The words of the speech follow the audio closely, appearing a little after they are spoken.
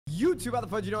YouTube. How the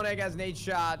fuck you doing, guys?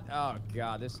 Nadeshot. Oh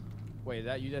god, this. Wait, is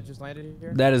that you that just landed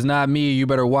here? That is not me. You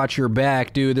better watch your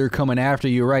back, dude. They're coming after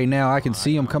you right now. I can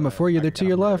see them coming for you. They're to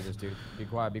your left. Be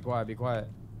quiet. Be quiet. Be quiet.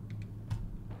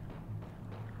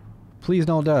 Please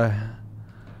don't die.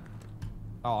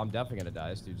 Oh, I'm definitely gonna die.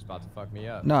 This dude's about to fuck me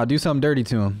up. Nah, do something dirty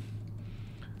to him.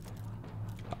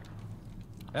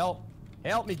 Help.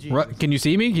 Help me, Jesus. Can you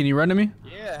see me? Can you run to me?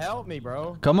 Yeah, help me,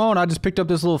 bro. Come on, I just picked up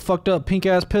this little fucked up pink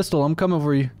ass pistol. I'm coming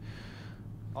for you.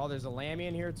 Oh, there's a Lammy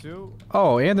in here too.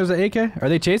 Oh, and there's an AK? Are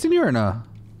they chasing you or no?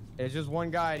 It's just one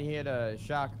guy and he had a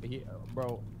shock.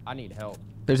 Bro, I need help.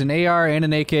 There's an AR and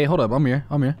an AK. Hold up, I'm here.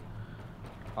 I'm here.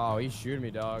 Oh, he's shooting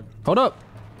me, dog. Hold up.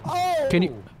 Oh! Can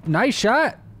you? Nice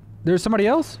shot. There's somebody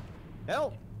else?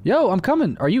 Help. Yo, I'm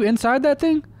coming. Are you inside that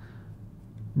thing?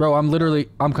 Bro,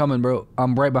 I'm coming, bro.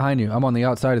 I'm right behind you. I'm on the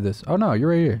outside of this. Oh no, you're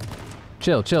right here.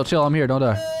 Chill, chill, chill. I'm here. Don't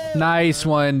die. Nice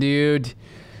one, dude.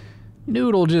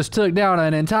 Noodle just took down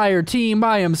an entire team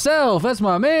by himself. That's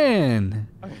my man.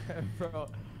 Bro,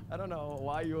 I don't know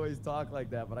why you always talk like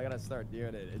that, but I gotta start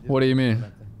doing it. What do you mean?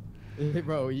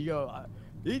 Bro, you go,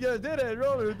 he just did it,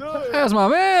 bro. That's my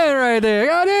man right there.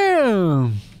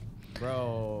 Goddamn.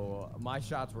 Bro, my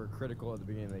shots were critical at the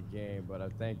beginning of the game, but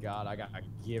thank God I got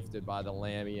gifted by the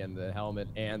Lammy and the helmet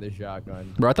and the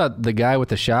shotgun. Bro, I thought the guy with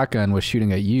the shotgun was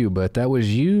shooting at you, but that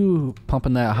was you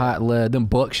pumping that hot lead, them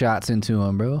buck shots into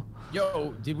him, bro.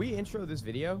 Yo, did we intro this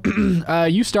video?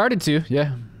 You started to,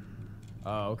 yeah.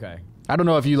 Oh, okay. I don't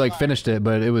know if you like finished it,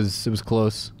 but it was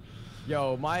close.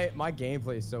 Yo, my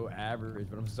gameplay is so average,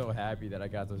 but I'm so happy that I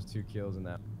got those 2 kills in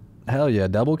that. Hell yeah,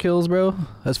 double kills, bro.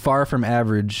 That's far from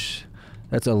average.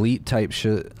 That's elite type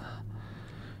shit.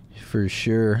 For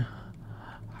sure.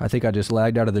 I think I just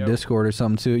lagged out of the Discord or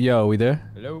something too. Yo, we there?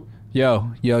 Hello?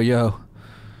 Yo, yo, yo.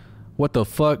 What the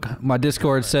fuck? My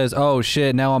Discord says, oh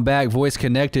shit, now I'm back. Voice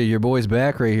connected. Your boy's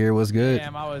back right here. What's good?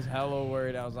 Damn, I was hella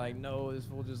worried. I was like, no, this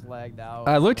fool just lagged out.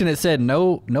 I looked and it said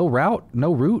no route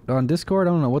on Discord.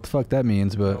 I don't know what the fuck that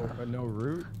means, but no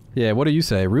route? Yeah, what do you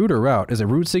say? Route or route? Is it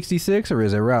Route 66 or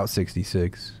is it Route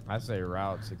 66? I say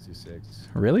Route 66.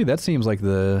 Really? That seems like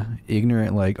the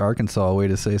ignorant, like Arkansas way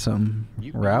to say something.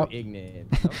 Route? You ignorant.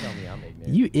 Don't tell me I'm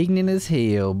ignorant. You ignorant as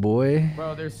hell, boy.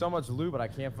 Bro, there's so much loot, but I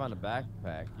can't find a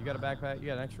backpack. You got a backpack? You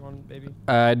got an extra one, baby?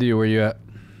 I do. Where you at?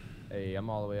 Hey, I'm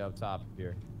all the way up top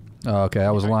here. Oh, okay.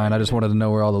 I was lying. I just wanted to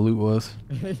know where all the loot was.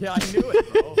 Yeah, I knew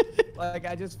it, bro. Like,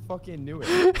 I just fucking knew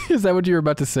it. Is that what you were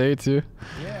about to say, too?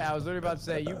 Yeah, I was literally about to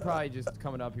say, you probably just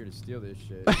coming up here to steal this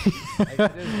shit.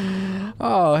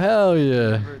 Oh, hell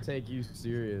yeah. I never take you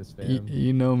serious, fam.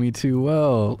 You know me too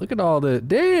well. Look at all the...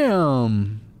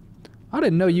 Damn. I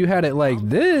didn't know you had it like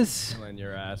this. Killing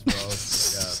your ass,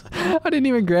 bro. I didn't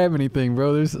even grab anything,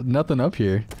 bro. There's nothing up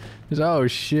here. Oh,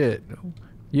 shit.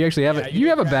 You actually have you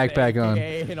have a backpack on.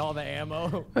 And all the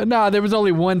ammo. Nah, there was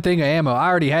only one thing of ammo. I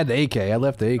already had the AK. I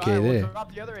left the AK there. Well,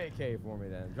 drop the other AK for me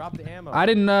then. Drop the ammo. I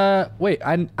didn't. Wait.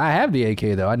 I have the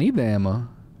AK though. I need the ammo.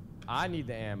 I need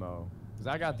the ammo because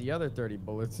I got the other 30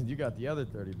 bullets and you got the other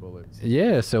 30 bullets.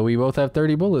 Yeah. So we both have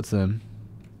 30 bullets then.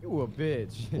 You a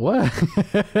bitch. What?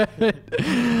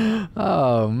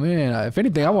 Oh man. If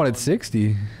anything, I wanted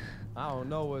 60. I don't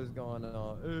know what's going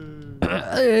on.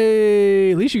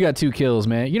 Hey, at least you got 2 kills,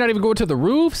 man. You're not even going to the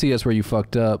roof? See, that's where you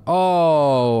fucked up.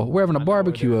 Oh, we're having a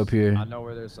barbecue up here. I know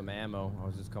where there's some ammo. I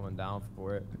was just coming down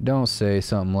for it. Don't say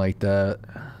something like that.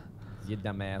 Your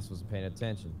dumb ass wasn't paying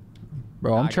attention.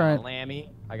 Bro, I'm trying. I got the Lammy.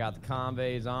 I got the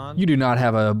conveys on. You do not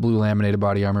have a blue laminated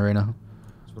body armor right now.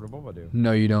 That's what a boba do.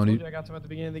 No, you don't, dude. I got some at the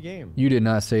beginning of the game. You did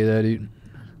not say that, dude.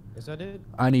 Yes, I did.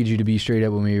 I need you to be straight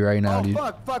up with me right now, dude.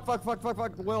 Fuck.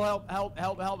 Will, help.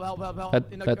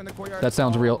 In the courtyard. That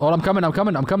sounds real. Oh, I'm coming.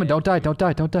 Don't die.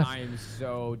 I'm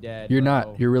so dead. You're bro.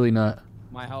 not. You're really not.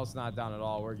 My health's not down at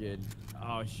all. We're good.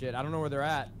 Oh, shit. I don't know where they're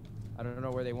at. I don't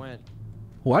know where they went.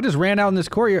 Well, I just ran out in this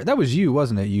courtyard. That was you,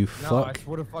 wasn't it, you fuck? No, I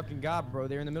swear to fucking God, bro.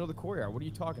 They're in the middle of the courtyard. What are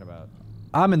you talking about?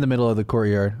 I'm in the middle of the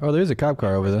courtyard. Oh, there's a cop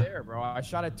car over there. Bro. I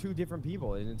shot at 2 different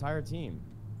people, an entire team.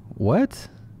 What?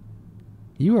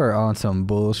 You are on some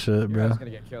bullshit, bro. I'm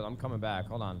gonna get killed. I'm coming back.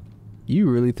 Hold on. You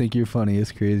really think you're funny?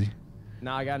 It's crazy.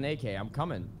 Nah, I got an AK. I'm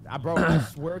coming. Bro, I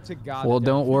swear to God. Well,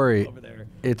 don't worry.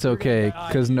 It's okay,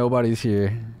 because nobody's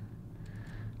here.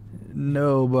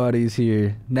 Nobody's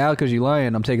here. Now, because you're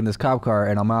lying, I'm taking this cop car,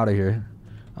 and I'm out of here.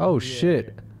 Oh,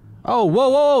 shit. Oh,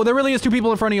 whoa. There really is 2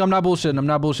 people in front of you. I'm not bullshitting.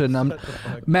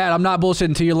 Matt, I'm not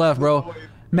bullshitting to your left, bro.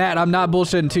 Matt, I'm not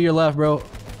bullshitting to your left, bro.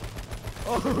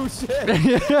 Oh,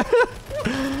 shit.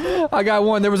 I got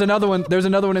one. There was another one. There's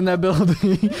another one in that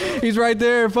building. He's right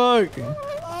there. Fuck.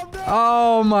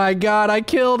 Oh my God. I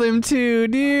killed him too,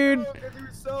 dude.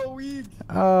 You're so weak.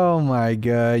 Oh my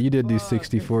god, you did do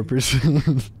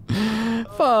 64%.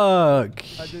 Fuck.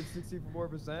 I did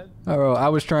 64%. Oh, I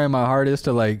was trying my hardest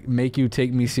to like make you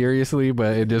take me seriously,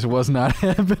 but it just was not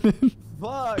happening.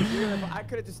 Fuck, dude. I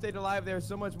could have just stayed alive there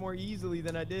so much more easily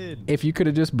than I did. If you could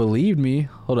have just believed me.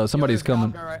 Hold up, somebody's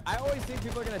coming. Right. I always think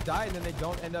people are gonna die and then they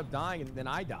don't end up dying and then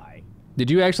I die. Did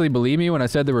you actually believe me when I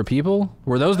said there were people?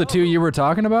 Were those the two you were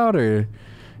talking about, or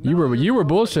you were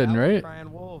bullshitting, right?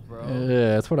 Crying wolf, bro.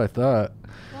 Yeah, that's what I thought.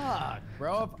 Fuck,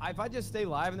 bro. If I just stay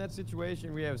alive in that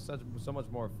situation, we have so much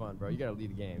more fun, bro. You gotta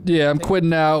lead the game. Yeah, I'm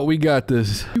quitting out. We got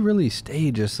this. You really stay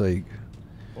just like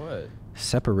what?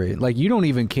 Separate. Like you don't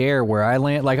even care where I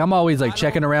land. Like I'm always like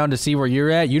checking around to see where you're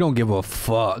at. You don't give a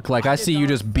fuck. Like I see you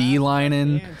just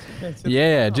beelining.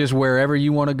 Yeah, just wherever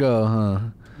you want to go, huh?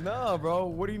 No, bro.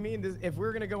 What do you mean? If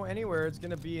we're gonna go anywhere, it's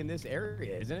gonna be in this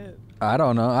area, isn't it? I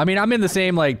don't know. I mean, I'm in the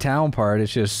same like town part.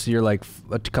 It's just you're like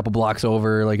a couple blocks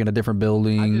over, like in a different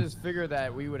building. I just figured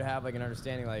that we would have like an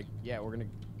understanding. Like, yeah, we're gonna.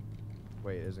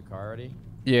 Wait, there's a car already.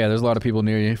 Yeah, there's a lot of people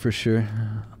near you for sure.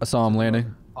 I saw him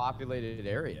landing. Populated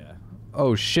area.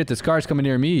 Oh shit! This car's coming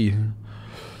near me.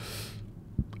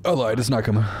 I lied. It's not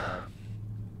coming. I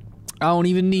don't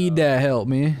even need that help,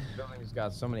 man. This building's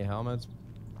got so many helmets.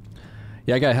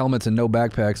 Yeah, I got helmets and no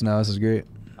backpacks now. This is great.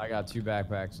 I got 2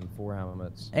 backpacks and 4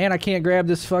 helmets. And I can't grab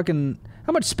this fucking...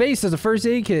 How much space does a first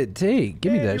aid kit take?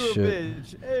 Give me that shit.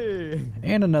 Bitch. Hey.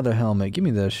 And another helmet. Give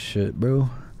me that shit, bro.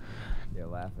 Yeah,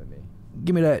 laugh at me.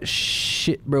 Give me that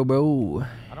shit, bro.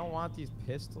 I don't want these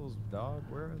pistols, dog.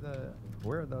 Where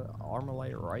are the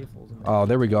Armalite rifles? Oh,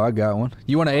 there we go. I got one.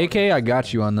 You want an AK? I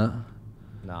got you on that.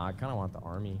 Nah, I kind of want the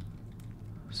army.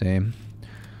 Same.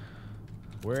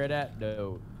 Where it at,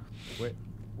 though?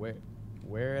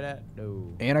 Where it at, though?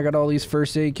 And I got all these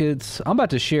first aid kits. I'm about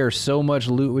to share so much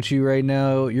loot with you right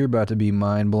now. You're about to be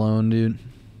mind blown, dude.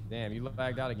 Damn, you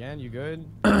lagged out again? You good?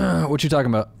 What you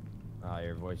talking about? Oh,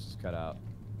 your voice is cut out.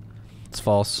 It's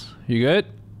false. You good?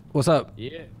 What's up?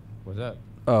 Yeah. What's up?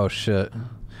 Oh shit.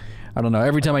 I don't know.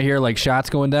 Every time I hear like shots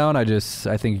going down, I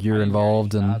think you're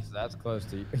involved and that's close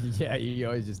to you. Yeah, you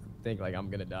always just think like I'm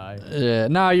gonna die. yeah,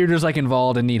 nah, you're just like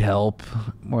involved and need help.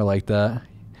 More like that.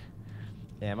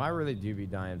 Damn, I really do be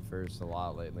dying first a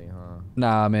lot lately, huh?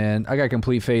 Nah, man, I got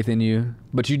complete faith in you.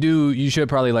 But you should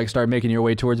probably like start making your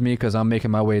way towards me because I'm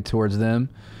making my way towards them.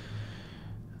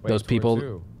 Those people,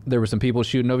 who? There were some people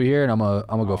shooting over here, and I'm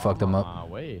gonna go fuck them up.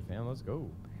 Wait, man, let's go.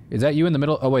 Is that you in the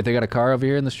middle? Oh wait, they got a car over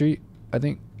here in the street, I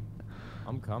think.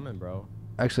 I'm coming, bro.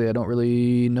 Actually, I don't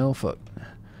really know. Fuck.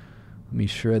 Let me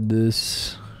shred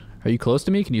this. Are you close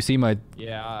to me? Can you see my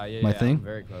my thing? I'm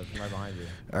very close. I'm right behind you.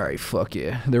 All right, fuck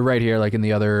yeah. They're right here, like in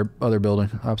the other building,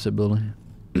 opposite building.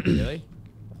 Really?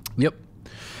 Yep.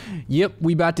 Yep,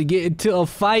 we about to get into a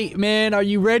fight, man. Are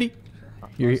you ready?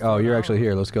 You're actually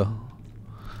here. Let's go.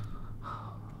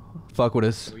 Fuck with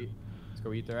us. Let's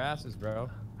go eat their asses, bro.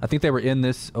 I think they were in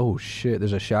this. Oh shit,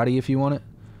 there's a shotty if you want it.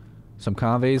 Some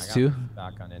conveys too.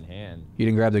 Shotgun in hand. You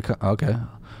didn't grab the okay.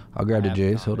 I'll grab the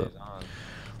J's. Hold up.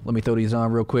 Let me throw these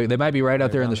on real quick. They might be right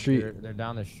out there in the street. They're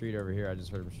down the street over here. I just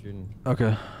heard them shooting.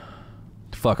 Okay.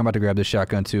 Fuck, I'm about to grab this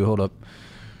shotgun too. Hold up.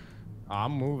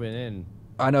 I'm moving in.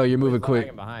 I know you're moving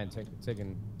quick. Behind,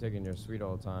 taking your sweet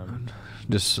old time.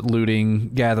 Just looting,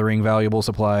 gathering valuable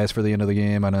supplies for the end of the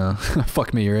game. I know.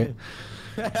 Fuck me, right?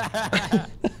 You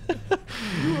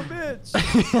a bitch.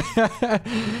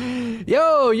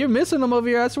 Yo, you're missing them over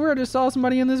here. I swear I just saw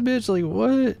somebody in this bitch. Like,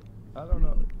 what? I don't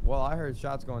know. Well, I heard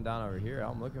shots going down over here.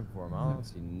 I'm looking for them. I don't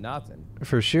see nothing.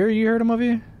 For sure you heard him over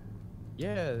here?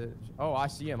 Yeah. Oh, I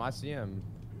see him. I see him.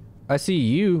 I see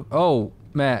you. Oh,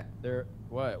 Matt. They're...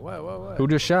 What? Who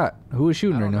just shot? Who is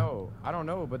shooting right now? I don't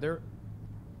know, but they're...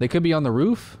 They could be on the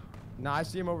roof? No, I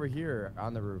see him over here.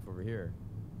 On the roof over here.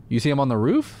 You see him on the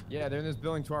roof? Yeah, they're in this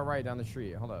building to our right down the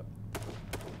street. Hold up.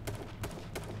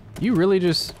 You really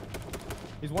just...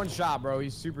 He's one shot, bro.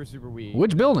 He's super weak.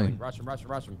 Which building? Rush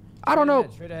him. I don't know.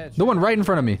 Straight ahead. The one right in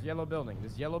front of me. This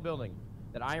yellow building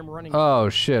that I am running. Oh,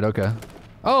 shit. Okay.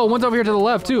 Oh, one's over here to the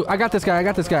left, too. I got this guy. I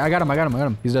got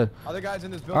him. He's dead. Other guys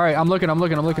in this building. All right, I'm looking. I'm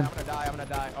gonna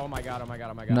die. Oh my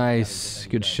god. Nice.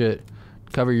 Good shit.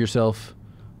 Cover yourself.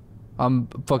 I'm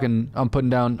putting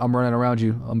down. I'm running around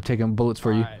you. I'm taking bullets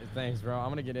for you. Alright, thanks, bro. I'm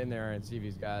gonna get in there and see if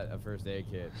he's got a first aid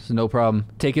kit. So no problem.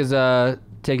 Take his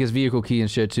vehicle key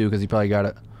and shit, too, because he probably got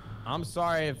it. I'm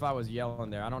sorry if I was yelling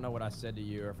there. I don't know what I said to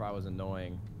you or if I was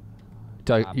annoying.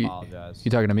 I apologize. You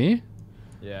talking to me?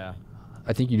 Yeah.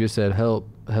 I think you just said help,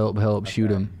 okay. Shoot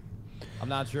him. I'm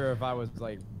not sure if I was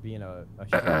like being a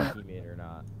teammate or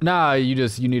not. Nah, you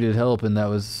needed help and that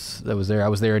was there. I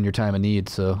was there in your time of need,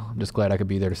 so I'm just glad I could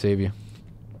be there to save you.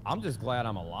 I'm just glad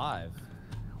I'm alive.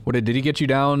 What did he get you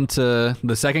down to?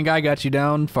 The second guy got you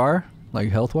down far, like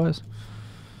health wise?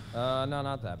 No,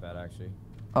 not that bad actually.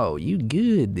 Oh, you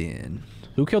good then?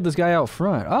 Who killed this guy out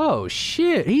front? Oh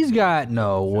shit, he's got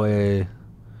no way.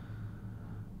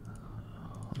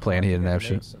 I'm playing hidden F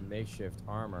shit. Some makeshift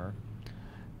armor.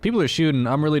 People are shooting.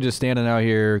 I'm really just standing out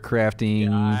here crafting.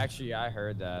 Yeah, actually, I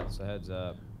heard that. So heads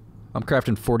up. I'm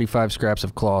crafting 45 scraps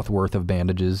of cloth worth of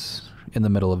bandages in the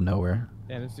middle of nowhere.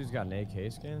 Damn, this dude's got an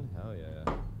AK skin? Hell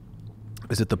yeah.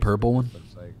 Is it the purple one?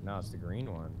 Looks like, no, it's the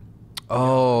green one.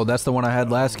 Oh, that's the one I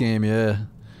had last game, yeah.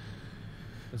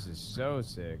 This is so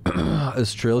sick.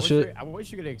 This trill shit. I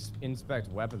wish you could inspect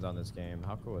weapons on this game.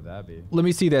 How cool would that be? Let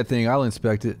me see that thing. I'll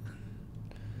inspect it.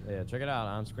 Yeah, check it out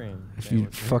on screen. If you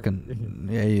fucking...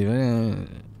 Yeah, you...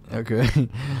 Okay.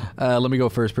 Let me go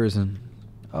first person.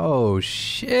 Oh,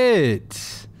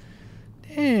 shit.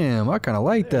 Damn, I kind of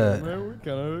like that. Man,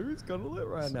 it's kind of lit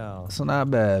right now. So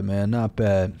not bad, man. Not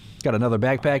bad. Got another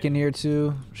backpack in here,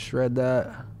 too. Shred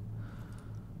that.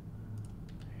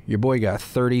 Your boy got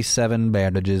 37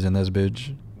 bandages in this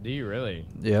bitch. Do you really?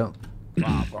 Yep.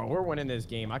 Wow, bro, we're winning this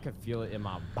game. I can feel it in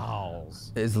my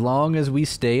balls. As long as we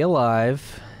stay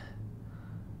alive,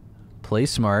 play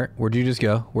smart. Where'd you just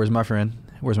go? Where's my friend?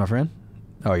 Where's my friend?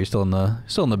 Oh, you're still in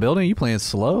the building? You playing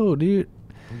slow, dude?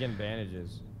 I'm getting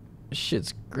bandages.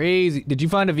 Shit's crazy. Did you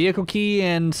find a vehicle key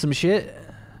and some shit?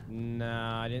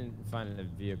 Nah, I didn't find a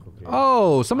vehicle key.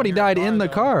 Oh, somebody died in the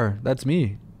car. That's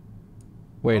me.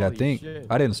 Wait, Holy I think shit.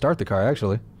 I didn't start the car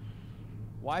actually.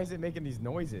 Why is it making these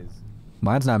noises?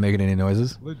 Mine's not making any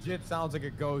noises. Legit sounds like a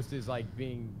ghost is like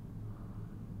being...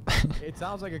 It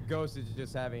sounds like a ghost is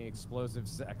just having explosive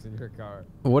sex in your car.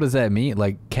 What does that mean?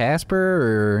 Like Casper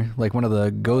or like one of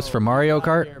the ghosts from Mario you're not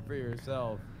Kart? here for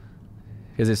yourself.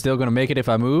 Is it still gonna make it if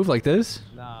I move like this?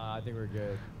 Nah, I think we're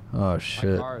good. Oh My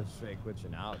shit. car is straight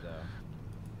glitching out though.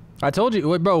 I told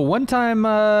you, bro, one time,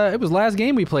 it was last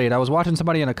game we played, I was watching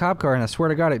somebody in a cop car and I swear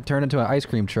to God it turned into an ice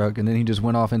cream truck and then he just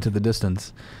went off into the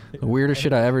distance. The weirdest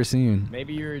shit I ever seen.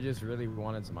 Maybe you were just really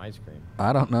wanting some ice cream.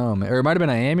 I don't know, man. Or it might have been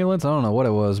an ambulance, I don't know what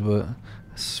it was, but I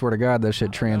swear to God that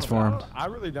shit transformed. I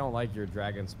really don't like your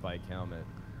dragon spike helmet.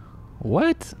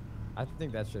 What? I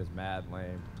think that shit is mad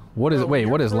lame. What is, Bro, wait,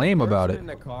 when what you're is first lame about person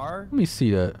it? In the car, Let me see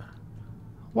that.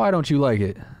 Why don't you like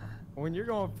it? when you're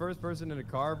going first person in a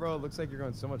car, bro, it looks like you're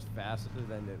going so much faster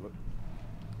than it looks.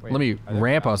 Let me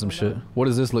ramp on some shit. What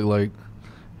does this look like?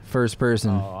 First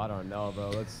person. Oh, I don't know, bro.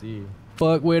 Let's see.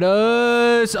 Fuck with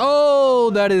us.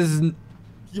 Oh, that is...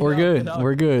 We're good. Yeah,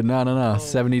 We're good. No. Oh,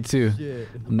 72. shit.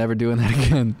 I'm never doing that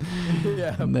again.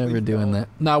 Yeah, Never please doing don't. that.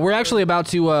 No, we're actually about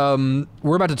to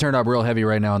we're about to turn up real heavy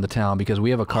right now in the town because we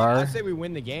have a I car. say we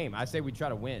win the game. I say we try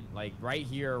to win. Like right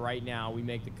here, right now, we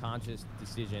make the conscious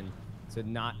decision to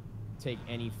not take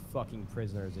any fucking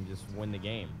prisoners and just win the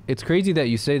game. It's crazy that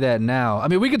you say that now. I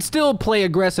mean, we could still play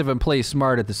aggressive and play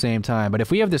smart at the same time, but if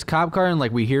we have this cop car and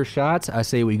like we hear shots, I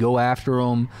say we go after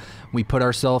them. We put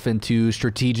ourselves into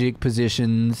strategic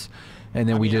positions and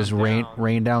then we just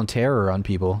rain down terror on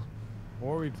people.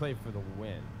 Or we play for the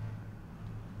win.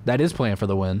 That is playing for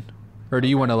the win. Or do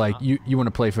you want to like you want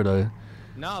to play for the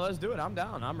No, let's do it. I'm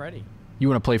down. I'm ready. You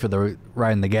want to play for the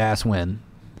riding the gas win.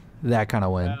 That kind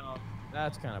of win. Well,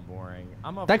 that's kind of boring.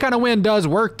 That kind of win does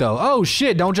work though. Oh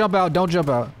shit, don't jump out. Don't jump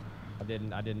out. I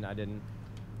didn't.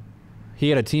 He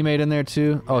had a teammate in there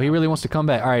too. Oh, he really wants to come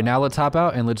back. All right, now let's hop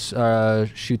out and let's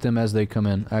shoot them as they come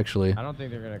in, actually. I don't think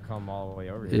they're going to come all the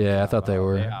way over here. Yeah, I thought they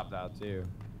were. They hopped out too.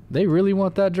 They really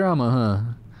want that drama, huh?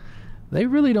 They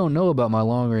really don't know about my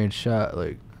long range shot.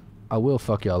 Like, I will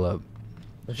fuck y'all up.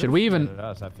 Should we even...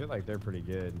 Us. I feel like they're pretty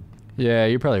good. Yeah,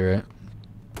 you're probably right.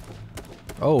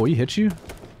 Oh, he hit you?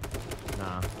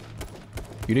 Nah.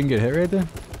 You didn't get hit right there?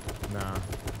 Nah.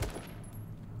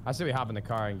 I say we hop in the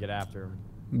car and get after him.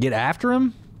 Get after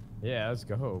him? Yeah, let's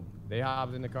go. They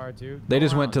hopped in the car too. They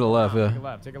just went to the left, yeah. Take a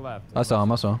left. Take a left. I saw him.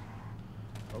 I saw him.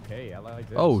 Okay, I like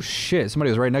this. Oh shit!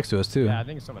 Somebody was right next to us too. Yeah, I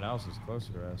think someone else is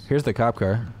closer to us. Here's the cop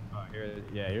car. Oh,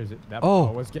 here's it.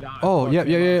 Oh. Let's get out. Oh, yeah.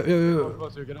 Get a little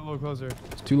closer. Get a little closer.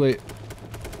 It's too late.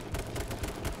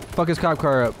 Fuck his cop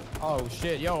car up. Oh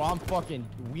shit, yo, I'm fucking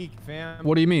weak, fam.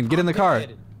 What do you mean? Get in the car.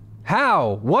 Dead.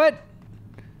 How? What?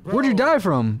 Bro, Where'd you die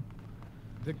from?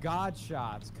 The god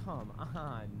shots. Come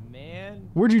on, man.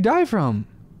 Where'd you die from?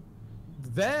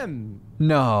 Them.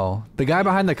 No. The guy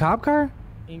behind the cop car?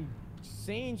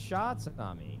 Insane shots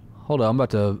on me. Hold on, I'm about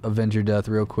to avenge your death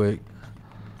real quick.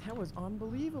 That was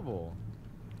unbelievable.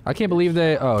 I can't believe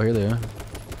they... Oh, here they are.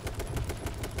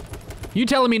 You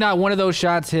telling me not one of those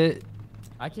shots hit?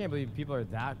 I can't believe people are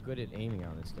that good at aiming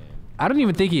on this game. I don't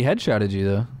even think he headshotted you,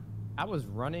 though. I was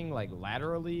running like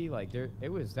laterally, like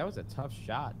that was a tough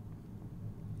shot.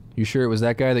 You sure it was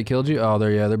that guy that killed you? Oh,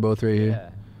 they're both right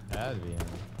here. Yeah, had to be him.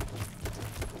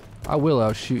 I will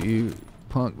outshoot you,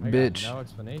 punk bitch. No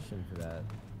explanation for that.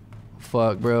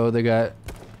 Fuck, bro. They got.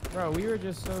 Bro, we were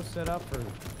just so set up for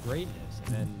greatness,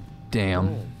 and then. Damn.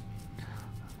 Boom.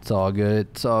 It's all good.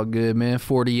 It's all good, man.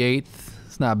 48th.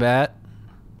 It's not bad.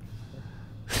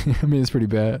 I mean, it's pretty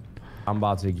bad. I'm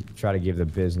about to try to give the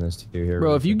business to you here.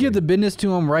 Bro, if you give the business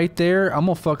to him right there, I'm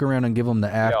gonna fuck around and give him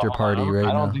the after party right now.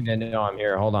 I don't think they know I'm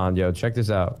here. Hold on, yo. Check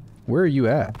this out. Where are you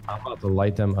at? I'm about to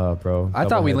light them up, bro. I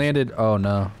thought we landed. Oh,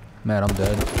 no. Man, I'm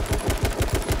dead.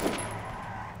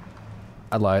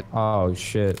 I lied. Oh,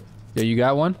 shit. Yeah, you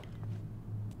got one?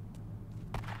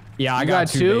 Yeah, I got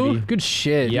two? baby. Good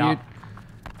shit, Yeah.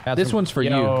 dude. This one's for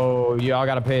you. Y'all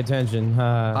gotta pay attention.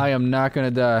 I am not gonna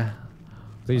die.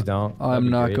 Please don't. I'm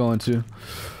not going to.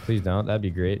 Please don't. That'd be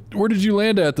great. Where did you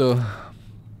land at, though?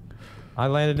 I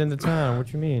landed in the town.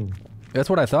 What you mean? That's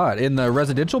what I thought. In the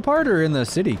residential part or in the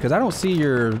city? Because I don't see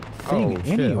your thing Oh,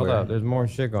 shit. anywhere. Hold up. There's more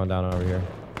shit going down over here.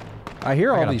 I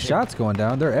hear all these shots going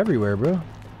down. They're everywhere, bro.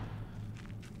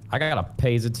 I gotta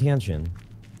pay attention.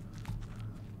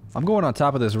 I'm going on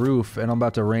top of this roof, and I'm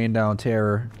about to rain down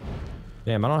terror.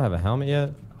 Damn, I don't have a helmet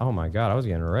yet. Oh my god, I was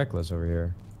getting reckless over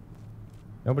here.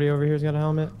 Nobody over here's got a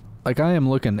helmet? Like, I am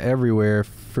looking everywhere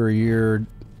for your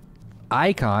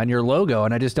icon, your logo,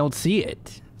 and I just don't see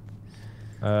it.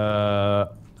 I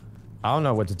don't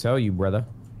know what to tell you, brother.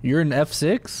 You're in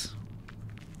F6?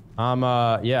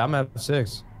 Yeah, I'm at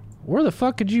 6. Where the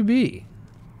fuck could you be?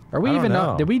 Are we even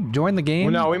know. Did we join the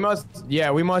game? Well, no, we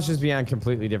must just be on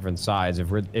completely different sides.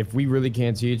 If we really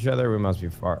can't see each other, we must be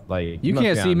far, like... You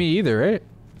can't see me either, right?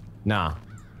 Nah.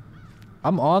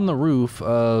 I'm on the roof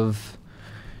of...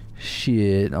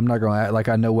 Shit, I'm not gonna act like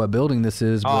I know what building this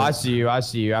is. Oh, but... I see you.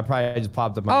 I probably just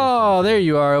popped up. Oh, there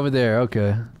you are over there.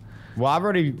 Okay. Well, I've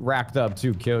already racked up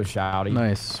 2 kills, Shouty.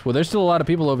 Nice. Well, there's still a lot of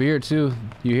people over here, too.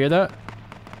 You hear that?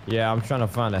 Yeah, I'm trying to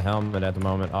find a helmet at the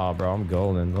moment. Oh, bro, I'm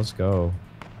golden. Let's go.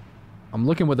 I'm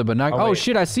looking with a binocular. Oh, Oh,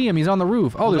 shit, I see him. He's on the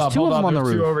roof. Oh, there's two of them on the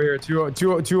roof. 2 over here.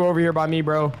 Two over here by me,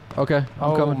 bro. Okay,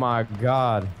 I'm coming. Oh, my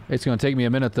God. It's gonna take me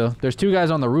a minute, though. There's 2 guys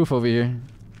on the roof over here.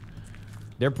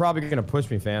 They're probably going to push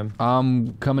me, fam.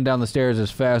 I'm coming down the stairs as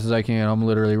fast as I can. I'm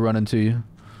literally running to you.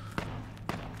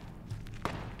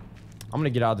 I'm going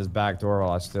to get out this back door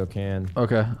while I still can.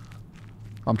 Okay.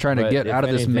 I'm trying to get out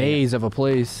of this maze of a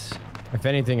place. If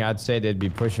anything, I'd say they'd be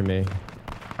pushing me.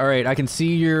 All right, I can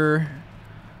see your...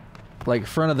 like,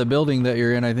 front of the building that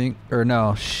you're in, I think. Or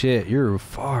no, shit, you're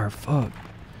far. Fuck.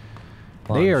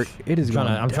 They are... It is going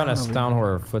I'm trying to stun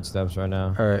her footsteps right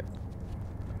now. All right.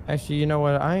 Actually, you know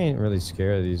what? I ain't really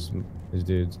scared of these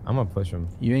dudes. I'm gonna push them.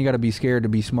 You ain't gotta be scared to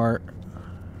be smart.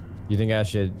 You think I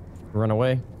should run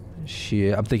away?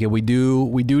 Shit, I'm thinking we do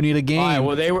need a game. All right,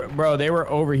 well they were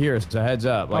over here, so heads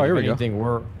up. Like, here we if anything,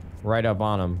 we're right up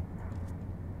on them.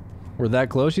 We're that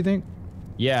close, you think?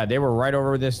 Yeah, they were right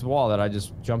over this wall that I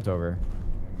just jumped over.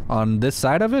 On this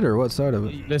side of it, or what side of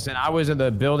it? Listen, I was in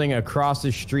the building across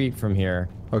the street from here.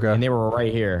 Okay. And they were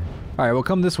right here. All right, well,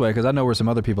 come this way, because I know where some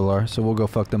other people are, so we'll go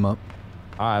fuck them up.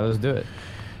 All right, let's do it.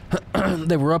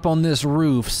 They were up on this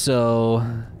roof, so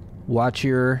watch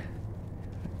your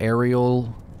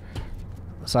aerial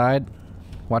side.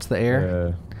 Watch the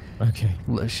air. Okay.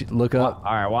 Look up.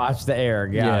 All right, watch the air.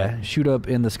 Got it. Shoot up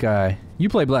in the sky. You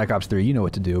play Black Ops 3. You know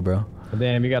what to do, bro.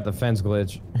 Damn, you got the fence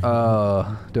glitch.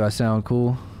 Do I sound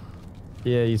cool?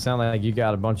 Yeah, you sound like you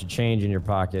got a bunch of change in your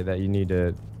pocket that you need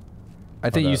to... I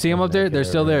think you see them up there? They're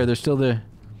still there. They're still there.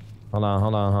 Hold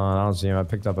on. I don't see him. I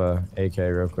picked up a AK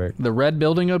real quick. The red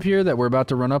building up here that we're about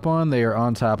to run up on, they are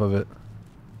on top of it.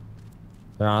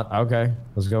 They're on, okay,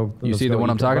 let's go. You see the one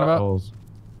I'm talking about?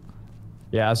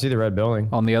 Yeah, I see the red building.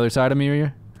 On the other side of me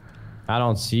here? I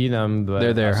don't see them, but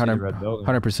they're there. I see the red building.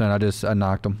 100%. I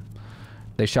knocked them.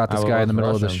 They shot this guy in the middle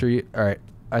of the street. All right.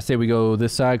 I say we go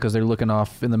this side because they're looking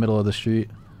off in the middle of the street.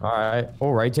 All right.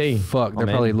 Oh, right to you. Fuck, they're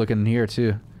probably looking here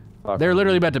too. Fuck, they're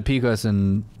literally about to peek us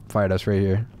and fight us right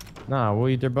here. Nah, we'll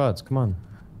eat their butts. Come on.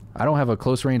 I don't have a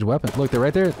close range weapon. Look, they're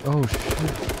right there. Oh, shit.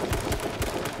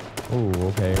 Oh,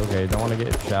 okay. Don't want to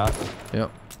get shot.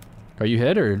 Yep. Are you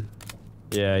hit or?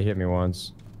 Yeah, he hit me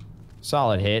once.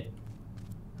 Solid hit.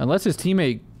 Unless his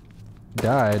teammate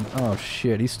died. Oh,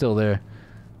 shit. He's still there.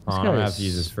 I'm gonna have to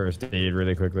use his first aid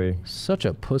really quickly. Such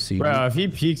a pussy. Bro, if he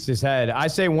peeks his head, I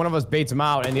say one of us baits him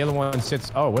out and the other one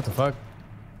sits. Oh, what the fuck?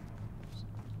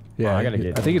 Yeah, Oh, I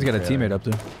think he's got a teammate up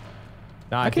there.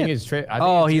 No, I think his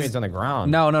teammate's on the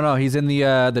ground. No. He's in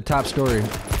the top story.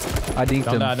 I dinked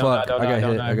him. Fuck. I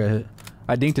got hit.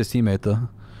 I dinked his teammate though.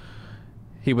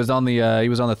 He was on the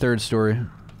 3rd story.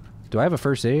 Do I have a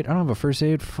first aid? I don't have a first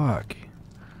aid. Fuck.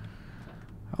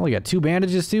 I only got 2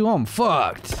 bandages too. I'm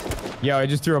fucked. Yo, I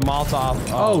just threw a Molotov.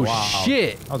 Oh, wow.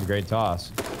 shit. That was a great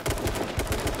toss.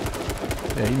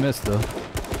 Yeah, he missed though.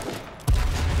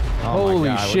 Oh Holy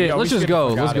my God. shit. Yo, Let's just go.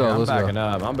 Let's go. I'm backing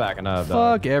up. I'm backing up.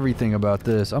 Fuck everything about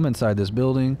this. I'm inside this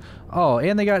building. Oh,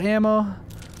 and they got ammo.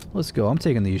 Let's go. I'm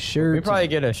taking these shirts. We probably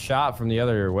get a shot from the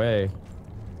other way.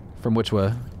 From which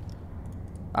way?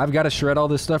 I've got to shred all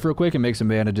this stuff real quick and make some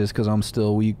bandages because I'm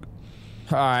still weak.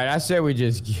 All right, I say we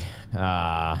just.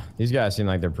 These guys seem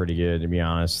like they're pretty good, to be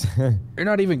honest. They're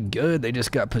not even good. They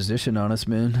just got position on us,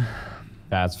 man.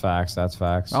 That's facts. That's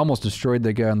facts. I almost destroyed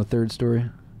that guy on the 3rd story.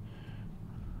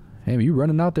 Hey, are you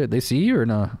running out there? They see you or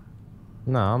not?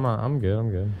 No, I'm good.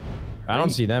 I'm good. I don't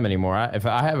see them anymore. I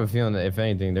have a feeling that if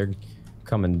anything, they're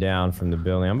coming down from the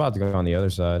building. I'm about to go on the other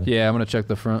side. Yeah, I'm gonna check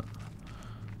the front.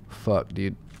 Fuck,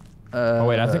 dude. Oh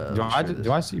wait, I think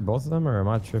do I see both of them or am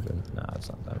I tripping? Nah, it's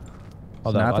not them.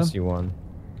 Hold up, I see one.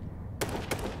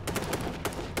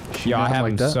 Yeah, I have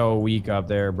him so weak up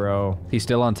there, bro. He's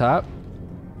still on top?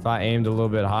 If I aimed a little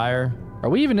bit higher. Are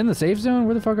we even in the safe zone?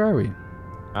 Where the fuck are we?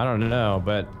 I don't know,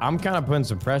 but I'm kind of putting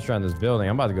some pressure on this building.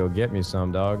 I'm about to go get me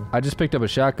some, dog. I just picked up a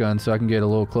shotgun so I can get a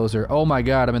little closer. Oh my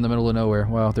God, I'm in the middle of nowhere.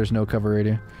 Wow, there's no cover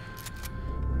radio.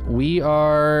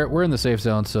 We're in the safe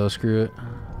zone, so screw it.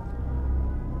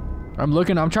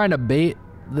 I'm trying to bait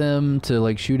them to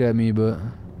like shoot at me, but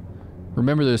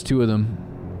remember there's 2 of them.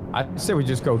 I say we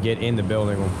just go get in the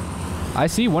building. I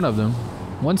see one of them.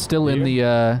 One's still in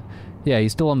the, yeah,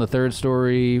 he's still on the 3rd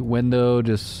story window,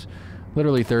 just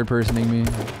literally 3rd personing me.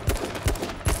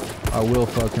 I will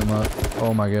fuck him up.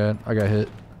 Oh my God, I got hit.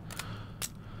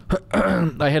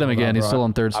 I hit him again. He's still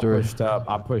on 3rd story.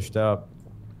 I pushed up.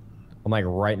 I'm like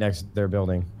right next to their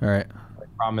building. All right. The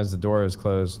problem is the door is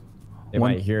closed. They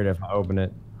might hear it if I open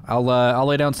it. I'll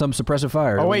lay down some suppressive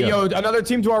fire. Oh wait, yo, another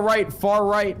team to our right, far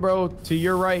right, bro. To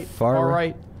your right, far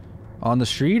right. On the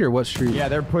street or what street? Yeah,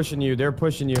 they're pushing you. They're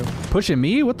pushing you. Pushing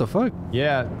me? What the fuck?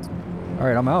 Yeah. All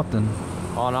right, I'm out then.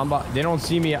 Oh, they don't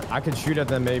see me. I could shoot at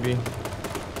them maybe.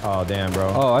 Oh damn,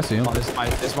 bro. Oh, I see him. Oh, this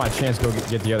is my chance to go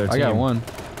get the other team. I got one.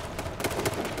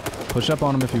 Push up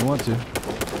on him if you want to.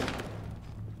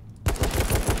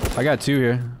 I got 2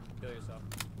 here. Kill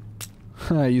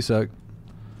yourself. You suck.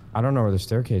 I don't know where the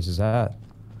staircase is at.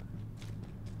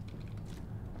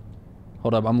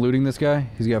 Hold up, I'm looting this guy.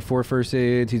 He's got 4 first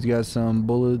aids. He's got some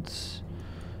bullets,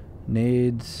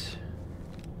 nades,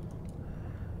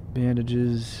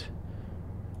 bandages,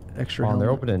 extra helmet. They're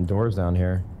opening doors down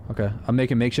here. Okay, I'm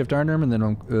making makeshift armor, and then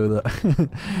I'm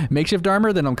makeshift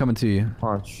armor. Then I'm coming to you.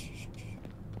 Punch.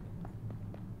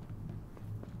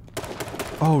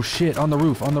 Oh shit! On the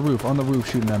roof! On the roof! On the roof!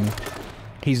 Shooting at me.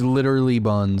 He's literally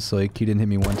buns. Like he didn't hit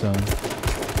me one time.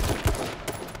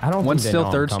 I don't. One's think they still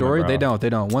know 3rd I'm coming, story. bro. They don't. They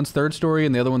don't. One's 3rd story,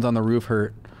 and the other one's on the roof.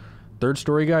 Hurt. 3rd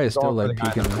story guy is still like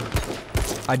peeking.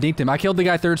 I dinked him. I killed the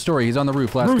guy 3rd story. He's on the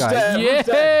roof. Last guy.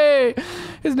 Yay!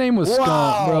 His name was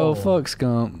Scump, bro. Fuck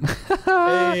Scump.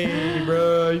 Hey,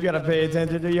 bro, you gotta pay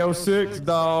attention to your 6,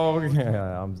 dog.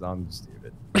 I'm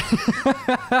stupid.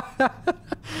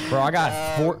 Bro, I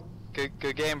got 4.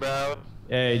 Good game, bro.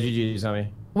 Hey, GG's on me.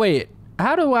 Wait,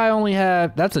 how do I only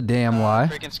have? That's a damn lie.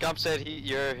 Freaking Scump said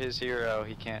you're his hero.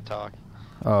 He can't talk.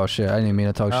 Oh shit! I didn't mean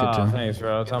to talk shit to him. Thanks,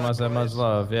 bro. Tell him I said much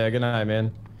love. Yeah, good night,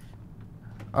 man.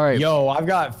 All right. Yo, I've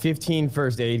got 15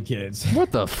 first aid kits.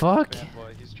 What the fuck? Bad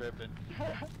boy, he's tripping.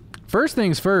 First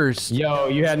things first. Yo,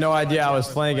 you had no idea I was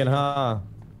flanking, huh?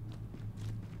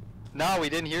 No, we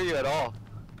didn't hear you at all.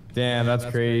 Damn, that's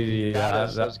crazy.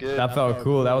 That was good. That felt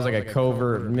cool. That was like a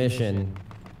covert mission.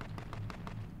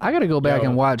 I gotta go back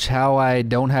and watch how I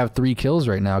don't have 3 kills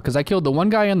right now, because I killed the one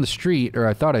guy on the street, or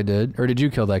I thought I did. Or did you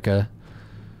kill that guy?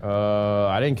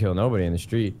 I didn't kill nobody in the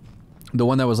street. The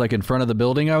one that was like in front of the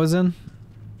building I was in?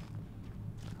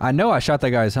 I know I shot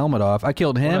that guy's helmet off. I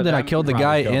killed him, then I killed the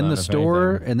guy in the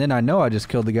store, and then I know I just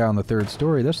killed the guy on the 3rd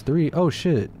story. That's 3. Oh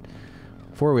shit.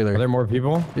 4-wheeler. Are there more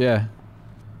people? Yeah.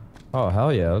 Oh,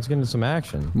 hell yeah. Let's get into some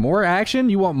action. More action?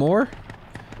 You want more?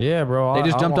 Yeah, bro. They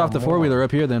just jumped off the more. 4-wheeler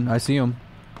up here then. I see him.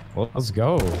 Well, let's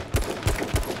go.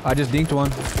 I just dinked one.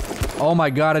 Oh my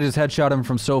god, I just headshot him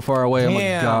from so far away. Damn, oh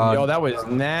my god. yo, that was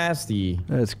nasty.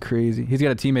 That's crazy. He's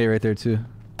got a teammate right there too.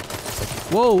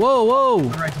 Whoa, whoa,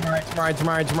 whoa. To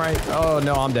my right. Oh,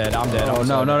 no, I'm dead.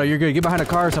 Oh, no, you're good. Get behind a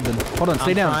car or something. Hold on,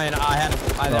 stay down.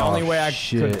 The only way I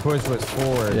could push was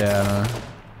forward. Yeah, no.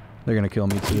 They're gonna kill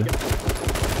me too.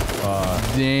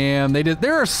 Damn,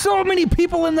 there are so many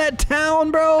people in that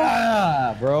town, bro.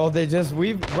 Bro, they just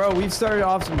we've started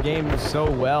off some games so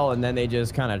well, and then they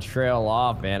just kind of trail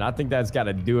off, man. I think that's got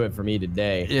to do it for me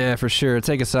today. Yeah, for sure.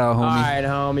 Take us out, homie. All right,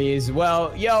 homies.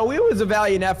 Well, yo, it was a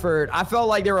valiant effort. I felt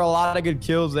like there were a lot of good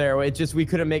kills there. It just we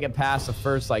couldn't make it past the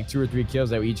first like 2 or 3 kills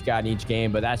that we each got in each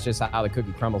game, but that's just how the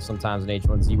cookie crumbles sometimes in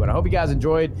H1Z1. I hope you guys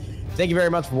enjoyed. Thank you very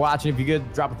much for watching. If you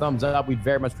could drop a thumbs up, we'd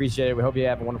very much appreciate it. We hope you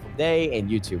have a wonderful day,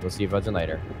 and you too. We'll see you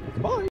later. Goodbye.